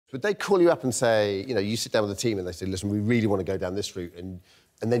Would they call you up and say, you know, you sit down with the team and they say, listen, we really want to go down this route, and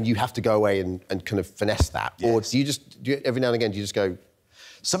then you have to go away and kind of finesse that? Yes. Or do you every now and again, do you just go...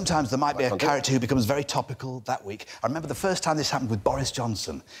 Sometimes there might be a character who becomes very topical that week. I remember the first time this happened with Boris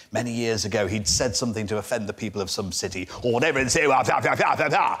Johnson. Many years ago, he'd said something to offend the people of some city, or whatever, and say,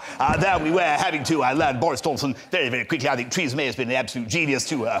 there we were having to learn Boris Johnson very, very quickly. I think Theresa May has been an absolute genius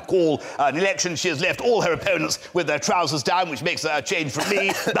to call an election. She has left all her opponents with their trousers down, which makes a change from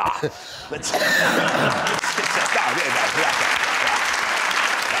me.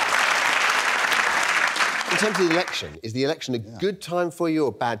 In terms of the election, is the election a good time for you or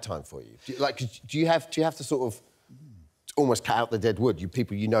a bad time for you? Do you have to sort of almost cut out the dead wood?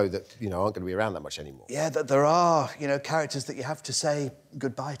 People you know that aren't going to be around that much anymore. Yeah, there are characters that you have to say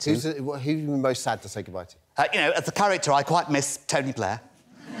goodbye to. Who are you most sad to say goodbye to? As a character, I quite miss Tony Blair.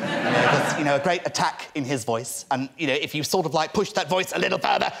 There's, a great attack in his voice, and if you sort of push that voice a little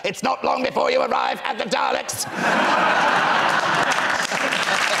further, it's not long before you arrive at the Daleks.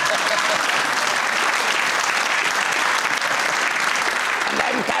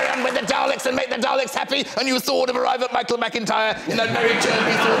 Carry on with the Daleks and make the Daleks happy, and you sort of arrive at Michael McIntyre in that very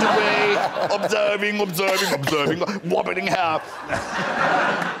chirpy sort of way, observing, wobbling hair.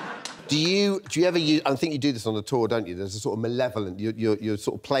 Do you ever use... I think you do this on the tour, don't you? There's a sort of malevolent... You're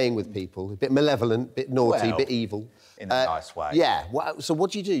sort of playing with people, a bit malevolent, a bit naughty, a bit evil. In a nice way. Yeah. So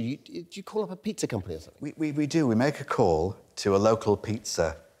what do you do? Do you call up a pizza company or something? We do. We make a call to a local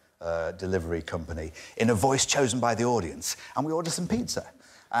pizza delivery company in a voice chosen by the audience, and we order some pizza.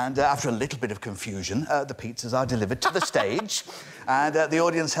 And after a little bit of confusion, the pizzas are delivered to the stage, and the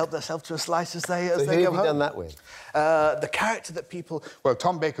audience help themselves to a slice as they go home. So who have you done that with? The character that people... Well,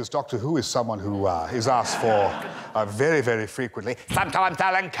 Tom Baker's Doctor Who is someone who is asked for very, very frequently. Sometimes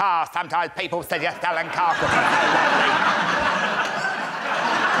Alan Carr, sometimes people suggest Alan Carr. He's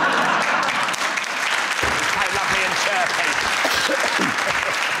so lovely and chirpy.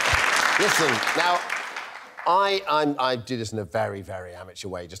 Listen, now... I do this in a very, very amateur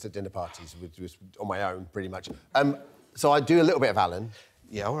way, just at dinner parties, on my own, pretty much. So I do a little bit of Alan.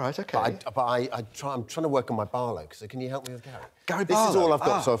 Yeah, all right, OK. I'm trying to work on my Barlow, so can you help me with Gary? Gary This Barlow? is all I've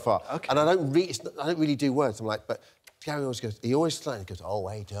got so far. OK. And I don't really do words. I'm like, but Gary always goes, oh,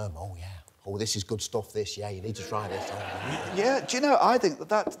 hey, Derm, oh, yeah. Oh, this is good stuff, this, yeah, you need to try this. Yeah, do you know, I think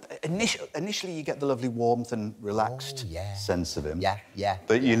that initially you get the lovely warmth and relaxed sense of him. Yeah, yeah.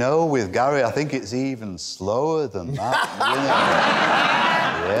 But, with Gary, I think it's even slower than that,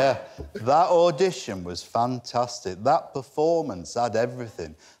 Yeah. That audition was fantastic. That performance had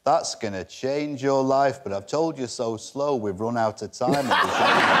everything. That's going to change your life, but I've told you so slow, we've run out of time. But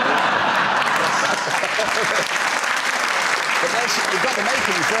you've got the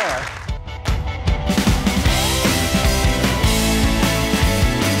makings there.